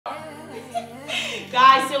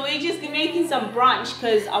Guys, so we're just making some brunch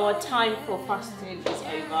because our time for fasting is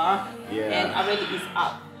over. Yeah. And already is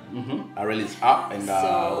up. Already is up, and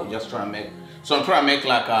So- we're just trying to make. So I'm trying to make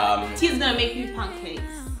like T's gonna make you pancakes.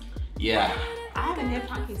 Yeah. I haven't had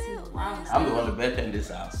pancakes in a while now. I'm the one that baked in this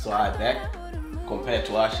house, so I bake. Compared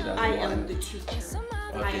to her, she doesn't I want am it. the teacher.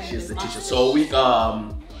 I Okay, am she's the teacher. master. So we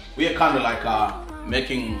are kind of like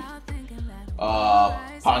making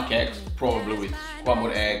pancakes, probably with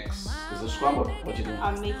scrambled eggs. Is it scrambled? What you doing?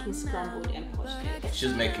 I'm making scrambled and poached eggs.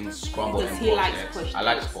 She's making scrambled Because and he poached likes eggs. poached I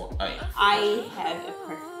like eggs. sport. Oh, yeah. I have a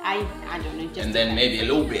I don't know, just And then maybe a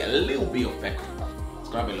little bit of bacon.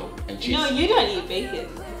 Scrap a little and cheese. No, you don't eat bacon.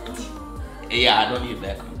 Yeah, I don't eat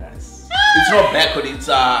bacon, guys. It's not bacon. It's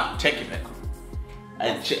turkey bacon.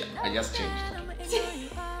 I just changed.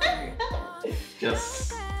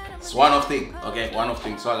 Just it's one of thing. Okay, one of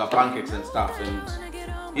things. So I got pancakes and stuff, and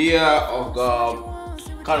here I've got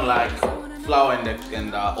kind of like flour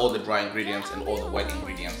and all the dry ingredients and all the wet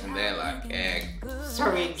ingredients, and they're like egg.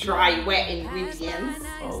 Sorry, dry, wet ingredients.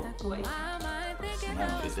 Oh, Wait. it's none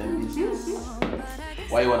of it in business.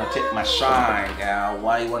 Why you wanna take my shine, gal?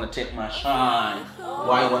 Why you wanna take my shine?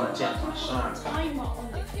 Why you wanna take my shine? Timer on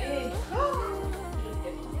the egg.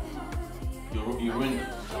 You ruined it.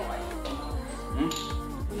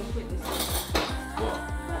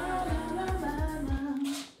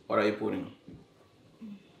 What are you putting?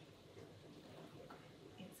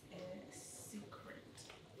 It's a secret.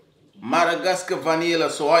 Madagascar vanilla.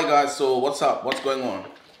 So hi guys. So what's up? What's going on?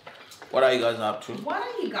 What are you guys up to? What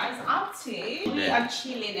are you guys up to? We Yeah. are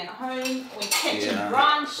chilling at home. We're catching Yeah.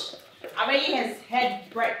 brunch. Already has had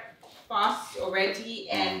breakfast already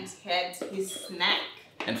and had his snack.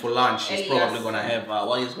 And for lunch, he's Elias. probably gonna have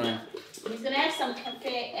what he's gonna. He's gonna have some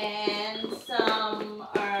cafe and some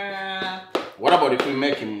What about if we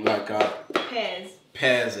make him like pears.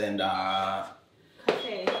 pears and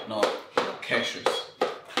Cafe. no cashews?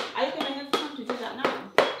 Are you gonna have time to do that now?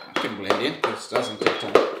 I can blend in. This doesn't take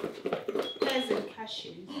time. Pears and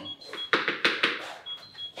cashews.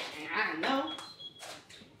 I don't know.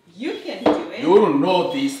 You can do it. You don't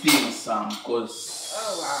know these things, Sam, because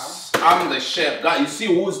Oh wow. I'm the chef. Guys, you see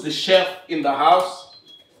who's the chef in the house?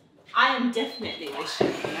 I am definitely the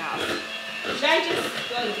chef now. Should I just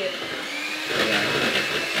go and get it?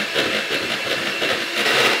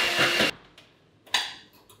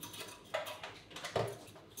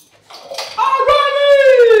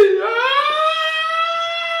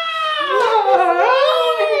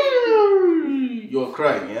 You're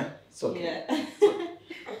crying, yeah? It's okay. Yeah.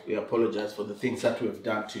 We apologize for the things that we have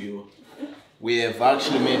done to you. We have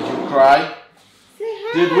actually made you cry. Say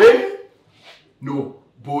hi. Did we? No,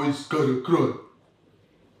 boys gotta cry.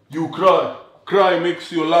 You cry. Cry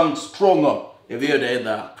makes your lungs stronger. Have you heard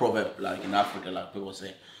that proverb, like in Africa, like people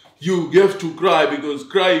say, you have to cry because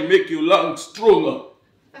crying make your lungs stronger.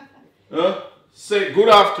 Huh? Say good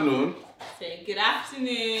afternoon. Say good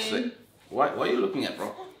afternoon. Say, why are you looking at,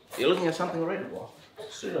 bro? You're looking at something already, bro.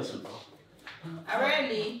 Seriously, bro.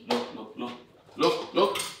 Already.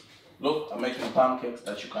 Look, I'm making pancakes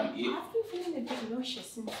that you can eat. I've been feeling a bit nauseous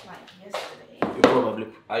since like yesterday. You probably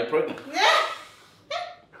are you pregnant?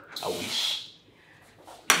 I wish.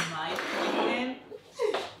 Am I pregnant?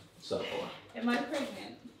 What's up, boy? Am I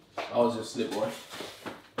pregnant? How was your sleep, boy?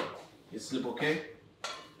 You sleep okay?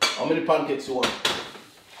 How many pancakes you want?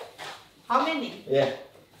 How many? Yeah.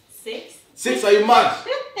 6? 6? Are you mad?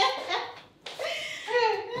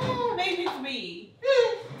 Maybe 3.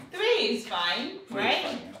 3 is fine,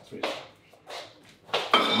 right? Three.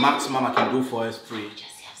 Maximum I can do for us 3. Just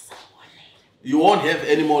have some more later. You won't have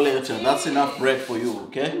any more later. That's enough bread for you,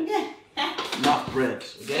 okay? Enough bread,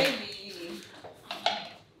 okay?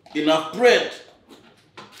 Maybe. Enough bread.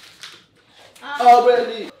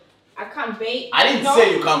 Already. I can't bake. I didn't No.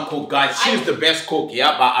 say you can't cook, guys. She's the best cook,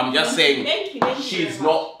 yeah? But I'm just saying Thank you she's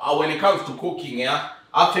very much. not, when it comes to cooking, yeah?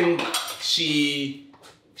 I think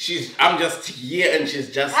I'm just here and she's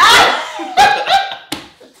just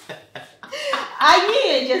I knew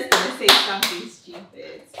you were just gonna say something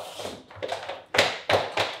stupid.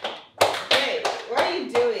 Hey, what are you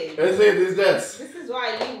doing? Let's say this. This is what I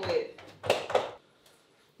live with.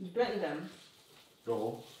 You blend them.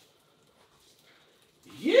 No.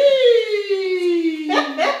 Yay!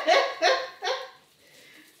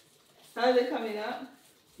 How's it coming up?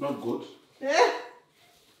 Not good. Yeah.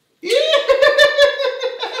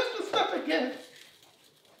 Start again.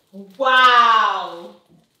 Wow.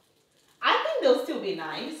 I think they'll still be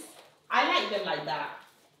nice. I like them like that.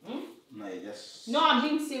 Hmm? No, you just... No, I'm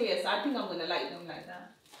being serious. I think I'm gonna like them like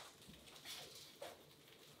that.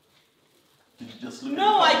 Did you just look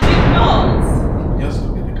No, at I did not. the camera? Just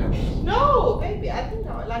look at the camera. No, baby, I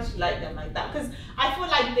Why do you like them like that? Because I feel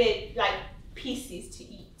like they're like pieces to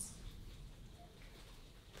eat.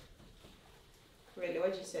 Really,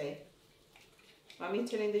 what'd you say? Mommy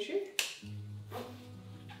telling the truth?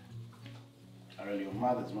 Really, your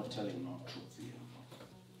mother's not telling no truth here.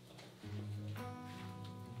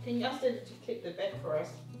 Can you ask her to clip the bed for us?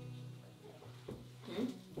 Hmm?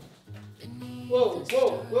 Whoa, whoa,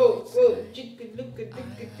 whoa, whoa. Chicka looka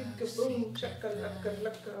dicka dicka boom, chaka laka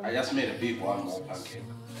laka. I just made a big one more pancake.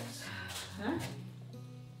 Huh?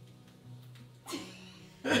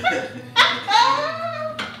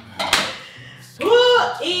 Who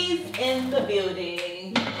is in the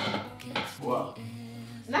building? What?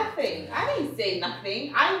 Nothing. I didn't say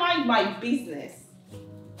nothing. I mind my business.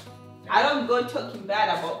 I don't go talking bad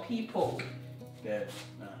about people. Yeah,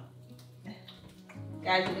 no.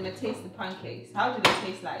 Guys, we're gonna taste the pancakes. How do they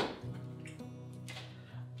taste like?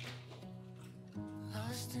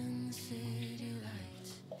 Lost in the city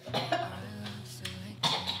lights.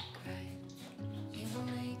 You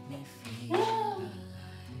make me feel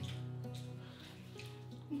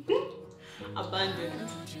Abandoned.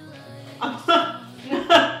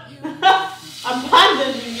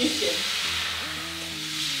 Abandoned munition.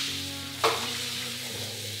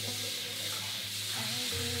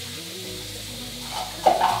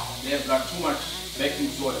 They've got too much baking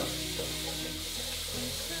soda.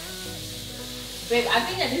 Babe, I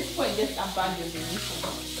think at this point just abandon the mission.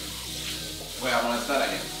 Wait, I'm gonna start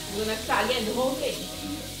again. We're gonna start again the whole thing.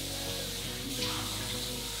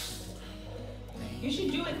 You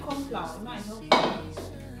should do it corn flour, it might help you.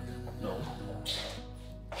 No.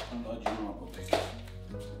 I'm not you know about baking.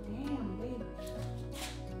 Damn, babe.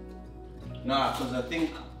 Nah, because I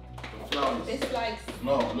think the flour is... It's like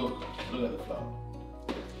No, look at the flour.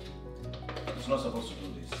 It's not supposed to do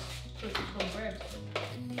this. from bread.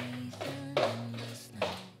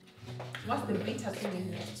 What's the bitter thing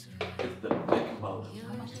in there? It's the baking powder.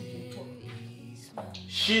 How much did you put?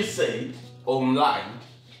 She said online,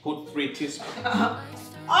 put 3 teaspoons.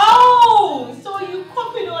 Oh, so you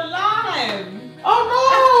copied online. Oh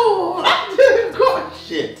no! I didn't got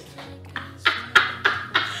shit.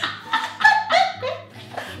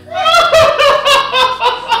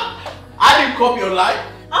 I didn't copy online.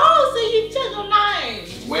 Oh, so you checked online.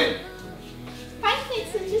 When?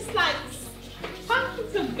 Pancakes are just like,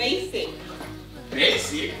 pancakes are basic.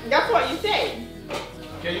 Basic. That's what you say.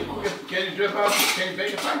 Can you cook it? Can you drip out? Can you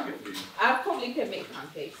bake a pancake, please? I probably can make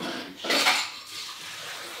pancakes.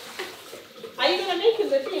 Are you gonna make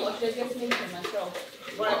the thing or should I just make them myself?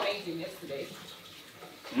 What I made you yesterday.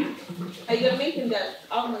 Hmm? Are you gonna make them the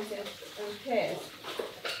almonds and pears?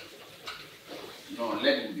 No,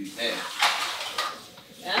 let it be there.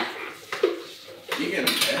 Yeah? You can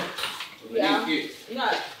be there. Yeah. It. No,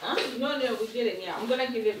 huh? No, we did it. Yeah, I'm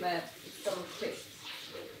gonna give it some taste.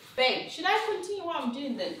 Babe, should I continue what I'm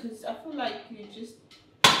doing then? Because I feel like you just.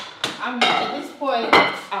 At this point,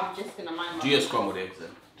 I'm just gonna mind my. Do your scrambled eggs then.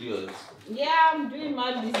 Do yours. Yeah, I'm doing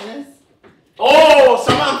my business. Oh,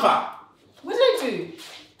 Samantha! What did I do?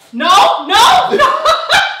 No!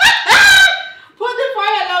 Put the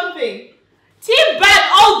fire alarm thing. Tea bag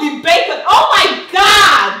all the bacon. Oh my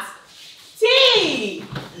God! Tea!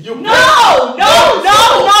 You No!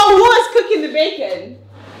 Who is cooking the bacon?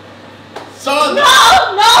 Son!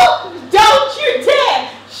 No! Don't you dare!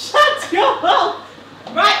 Shut your mouth!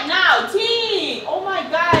 Right now, tea! Oh my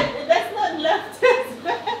God, that's not left.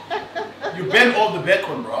 You bent all the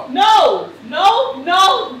bacon, bro. No!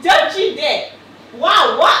 Don't you dare!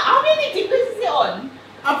 Wow, what? How many degrees is it on?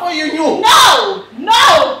 I thought you knew.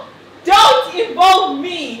 No! Don't involve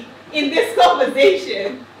me in this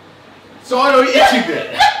conversation. So what are we eating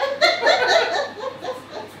then?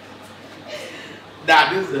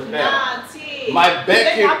 Nah, this is the fair. Nah, tea. My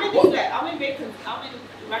bacon. How many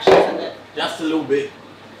rashes are there? Just a little bit.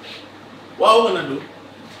 What are we gonna do?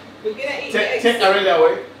 We're gonna eat eggs. Take Aurelia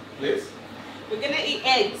away, please. We're gonna eat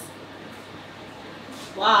eggs.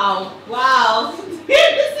 Wow.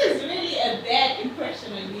 This is really a bad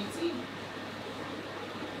impression on you, T.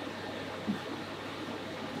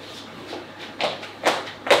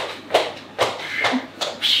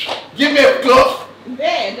 Give me a cloth.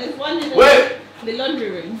 There's one in the laundry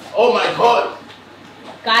room. Oh my God.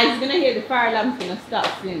 Guys, you're gonna hear the fire alarm's gonna start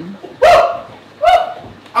soon.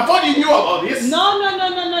 I thought you knew about this. No,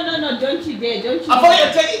 don't you dare, I thought you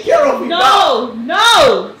were taking care of me.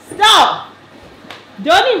 No, stop.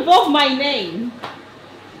 Don't involve my name.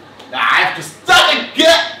 I have to start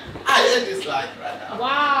again. I hate this life right now.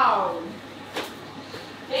 Wow.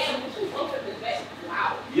 Damn, we should open the bed.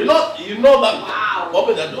 Wow. You know that. Wow.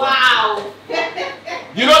 Open the door. Wow.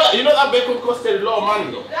 You know that bacon costed a lot of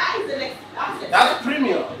money though. That's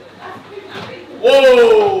premium.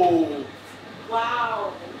 Whoa!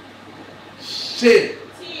 Wow. Shit.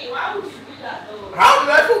 T, why would you do that though? How did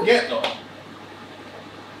I forget though?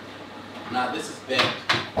 Nah, this is bad.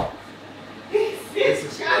 This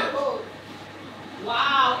is charcoal.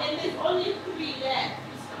 Wow, and there's only 3 left.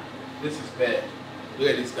 This is bad. Look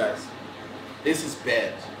at this, guys. This is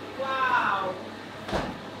bad. Wow.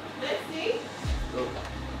 Let's see. Look.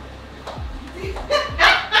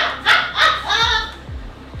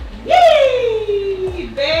 Yay,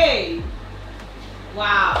 babe.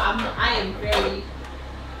 Wow, I am very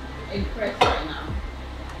impressed right now.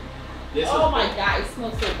 This Oh is my bad. god, it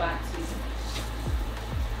smells so bad too.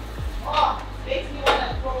 Oh, makes me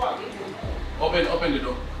wanna throw up even more. Open the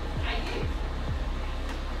door. I did.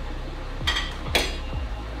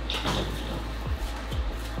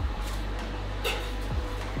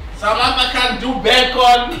 Samantha can do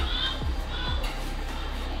bacon.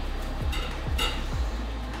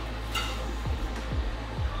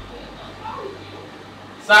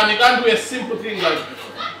 Sam, you can't do a simple thing like this.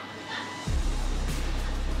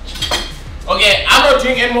 Okay, I'm not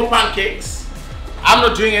doing any more pancakes. I'm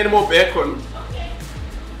not doing any more bacon.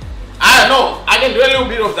 I don't know. I can do a little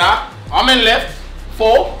bit of that. How many left?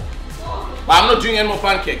 4. But I'm not doing any more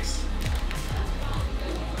pancakes.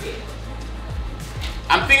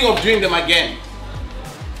 I'm thinking of doing them again.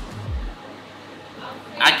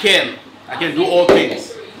 I can do all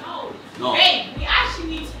things. No. Hey, we actually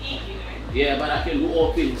need to eat, you know. Yeah, but I can do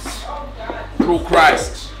all things Oh God. through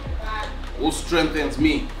Christ God. who strengthens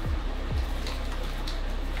me.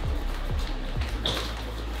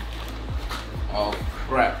 Oh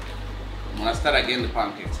crap. I'm gonna start again the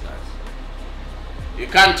pancakes, guys. You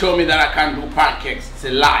can't tell me that I can't do pancakes. It's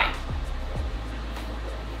a lie.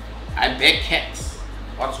 I bake cakes.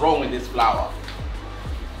 What's wrong with this flour?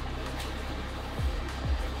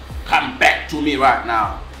 Come back to me right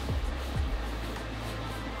now.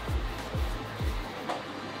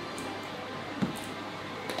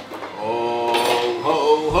 Oh,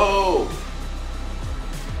 ho, ho.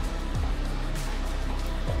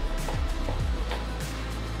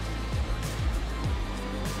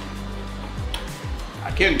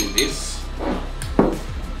 I can do this.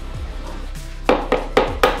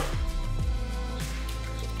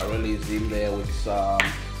 Really is in there with some.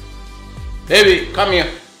 Baby, come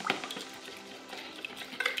here.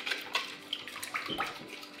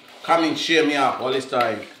 Come and cheer me up all this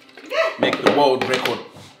time. Make the world record.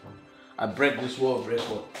 I break this world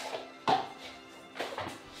record.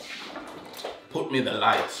 Put me the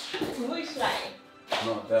lights. Which light?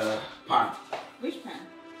 No, the pan. Which pan?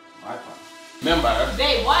 My pan. Remember,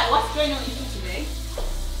 Babe, what's going on with you today?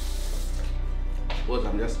 because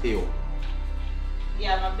I'm just ill.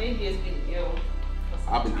 Yeah, my baby has been ill. for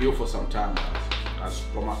some I've been time. ill for some time, guys. Got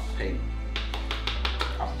stomach pain,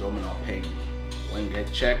 abdominal pain. When you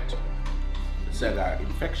get checked, they say I got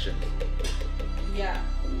infection Yeah.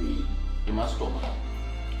 in my stomach.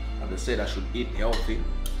 And they said I should eat healthy.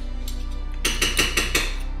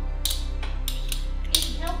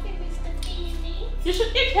 Eat healthy, Mr. TV. You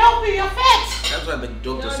should eat healthy, you're fat. That's what the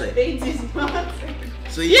doctor No, said. they did not.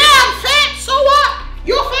 So yeah, I'm fat, so what?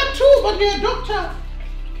 You're fat too, but you're a doctor.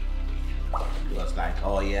 He was like,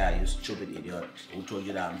 oh yeah, you stupid idiot. Who told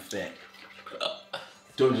you that I'm fat?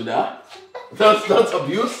 Told you that? That's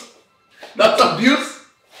abuse? That's abuse?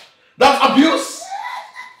 That's abuse?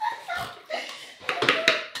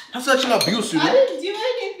 That's actually abuse, you I know? didn't do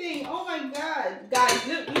anything. Oh my god. Guys,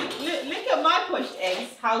 look at my poached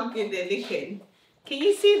eggs. How good they're looking. Can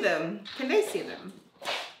you see them? Can they see them?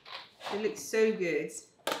 They look so good.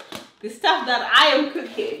 The stuff that I am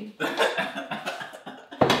cooking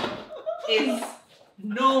is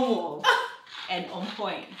normal and on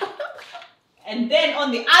point. And then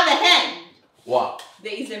on the other hand, What?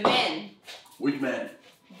 there is a man Which man?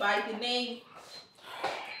 by the name.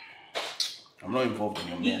 I'm not involved in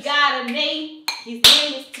your He mess. got a name. His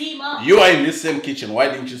name is Tima. You are in this same kitchen. Why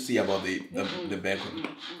didn't you see about the bacon?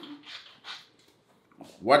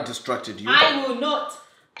 What distracted you? I will not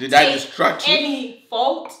Did I take distract you? any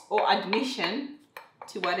fault or admission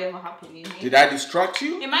to whatever happened in here. Did I distract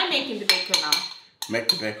you? Am I making the bacon now? Make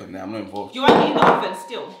the bacon now. I'm not involved. Do you want it in the oven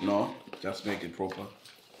still? No, just make it proper.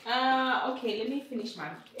 Okay, let me finish my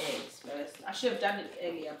eggs first. I should have done it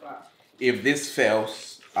earlier, but If this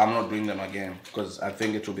fails, I'm not doing them again because I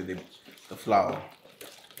think it will be the flour.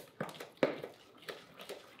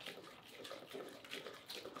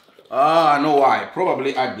 Ah, I know why.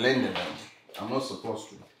 Probably I blended them. I'm not supposed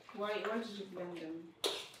to. why did you blend them?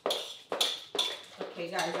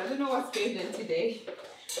 Okay guys, I don't know what's going on today.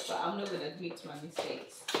 but I'm not gonna admit my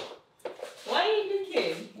mistakes. Why are you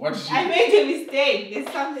looking? What did you I do? made a mistake. There's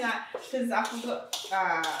something because I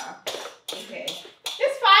forgot. Okay.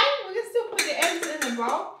 It's fine. We can still put the eggs in the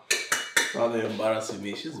bowl. Oh, they're embarrassing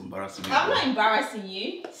me. She's embarrassing me. I'm bro. not embarrassing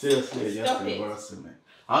you. Seriously, you're just Stop it. embarrassing me.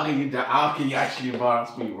 How can you actually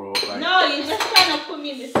embarrass me, bro? Like, No, you're just trying to put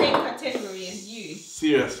me in the same category as you.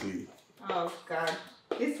 seriously. Oh God,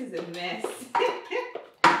 this is a mess.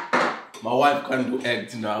 My wife can't do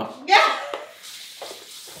eggs now. Yeah.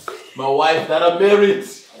 My wife that I'm married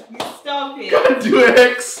Stop it. can't do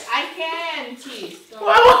eggs. I can, T.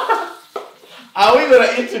 Stop. Are we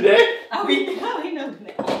gonna eat today? Are we not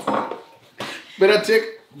gonna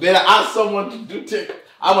Better ask someone to do take.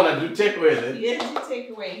 I'm gonna do takeaway then. eat? Yes, you take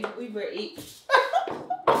away. Uber Eats.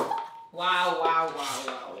 Wow.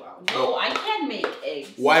 No, I can make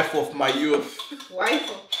eggs. Wife of my youth Wife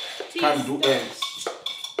of T, can't do stop. eggs.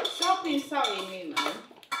 Stop insulting me, man.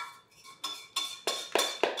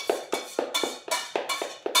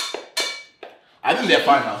 I think they're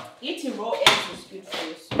fine now. Eating raw eggs is good for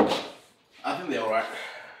you. I think they're alright.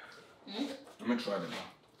 Hmm? Let me try them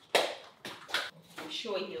now. I'm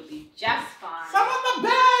sure he'll be just fine. Some of the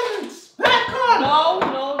bands back on. No.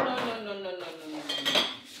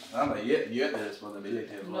 You had the responsibility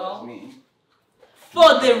as well as me.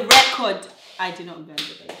 For the record, I did not burn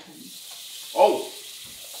the bacon. Oh,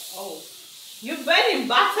 Oh, you're burning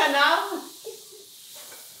butter now?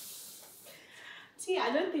 T,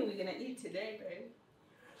 I don't think we're gonna eat today,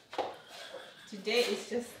 babe. Today is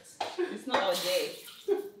just, it's not our day.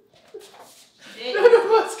 Today none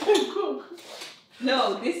of us can cook.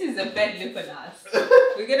 no, this is a bad look on us.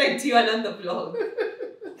 We're gonna do another vlog.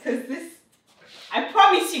 Because this, I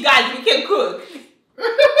promise you guys, we can cook.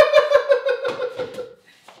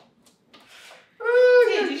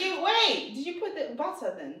 T, did you put the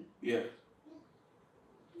butter then? Yeah.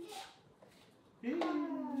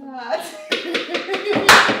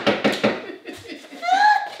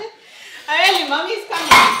 Really, mommy's coming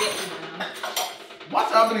to get me now.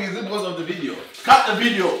 What's happening is it because of the video. Cut the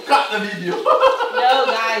video. Cut the video. No,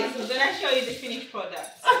 guys, I'm gonna show you the finished product.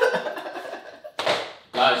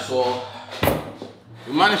 Guys, so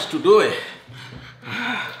we managed to do it.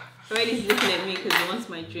 Already's looking at me because he wants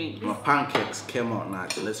my drink. My pancakes came out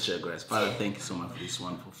nice. Let's share, guys. Father, thank you so much for this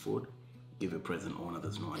wonderful food. Give a present honor.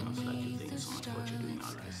 There's no one else like you. Thank you so much for what you're doing in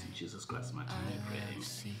our lives. In Jesus Christ's mighty name, we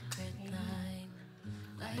pray.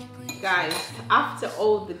 Amen. Guys, after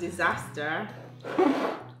all the disaster,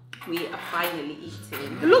 we are finally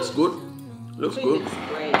eating. It looks good. Looks It good. looks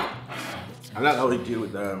great. I like how we deal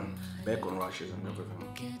with the bacon rushes and everything.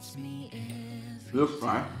 Looks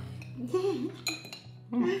fine.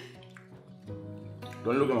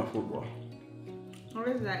 Don't look at my food, bro. What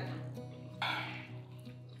is that?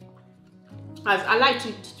 As I like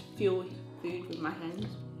to feel food with my hands.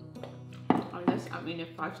 Unless I'm in a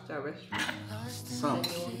 5-star restaurant. Some,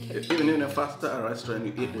 even in a fast-star restaurant,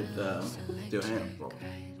 you eat with your hands, bro.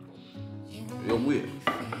 You're weird.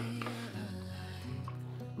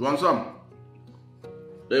 You want some?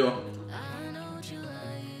 There you go.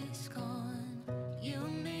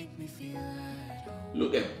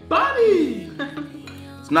 Look at Buddy!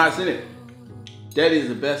 It's nice, isn't it? Daddy is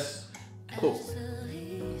the best cook.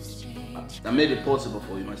 I made it possible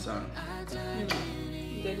for you, my son.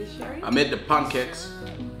 I made the pancakes.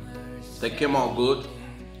 They came out good.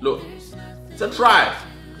 Look, it's a try.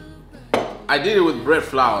 I did it with bread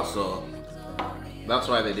flour, so that's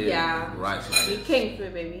why they did it right side. You came through,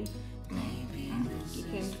 baby. You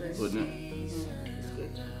came through. Good, isn't it? It's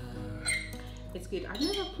good. It's good. I've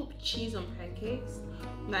never put cheese on pancakes.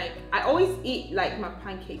 Like, I always eat like my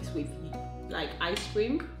pancakes with like ice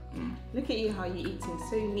cream. Look at you, how you're eating,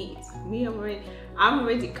 so neat. Me, I'm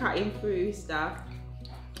already cutting through stuff.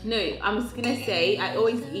 No, I'm just gonna say I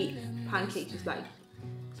always eat pancakes with like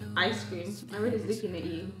ice cream. I'm already looking at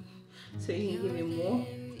you, so you can give me more.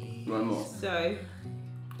 You want more? So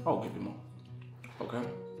I'll give you more. Okay.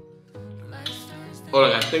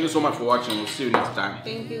 Alright guys, thank you so much for watching. We'll see you next time.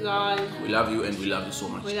 thank you, guys. We love you and we love you so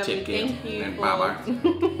much. We love Take you. care Thank you and for bye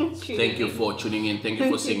bye. Thank you for tuning in. Thank you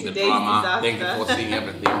for seeing the Today's drama. Thank you disaster. for seeing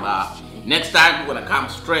everything. Next time we're gonna come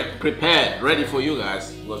straight, prepared, ready for you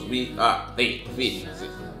guys because we are the Fit.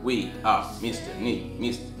 We are Mr. Need,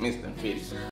 Mr. Fit.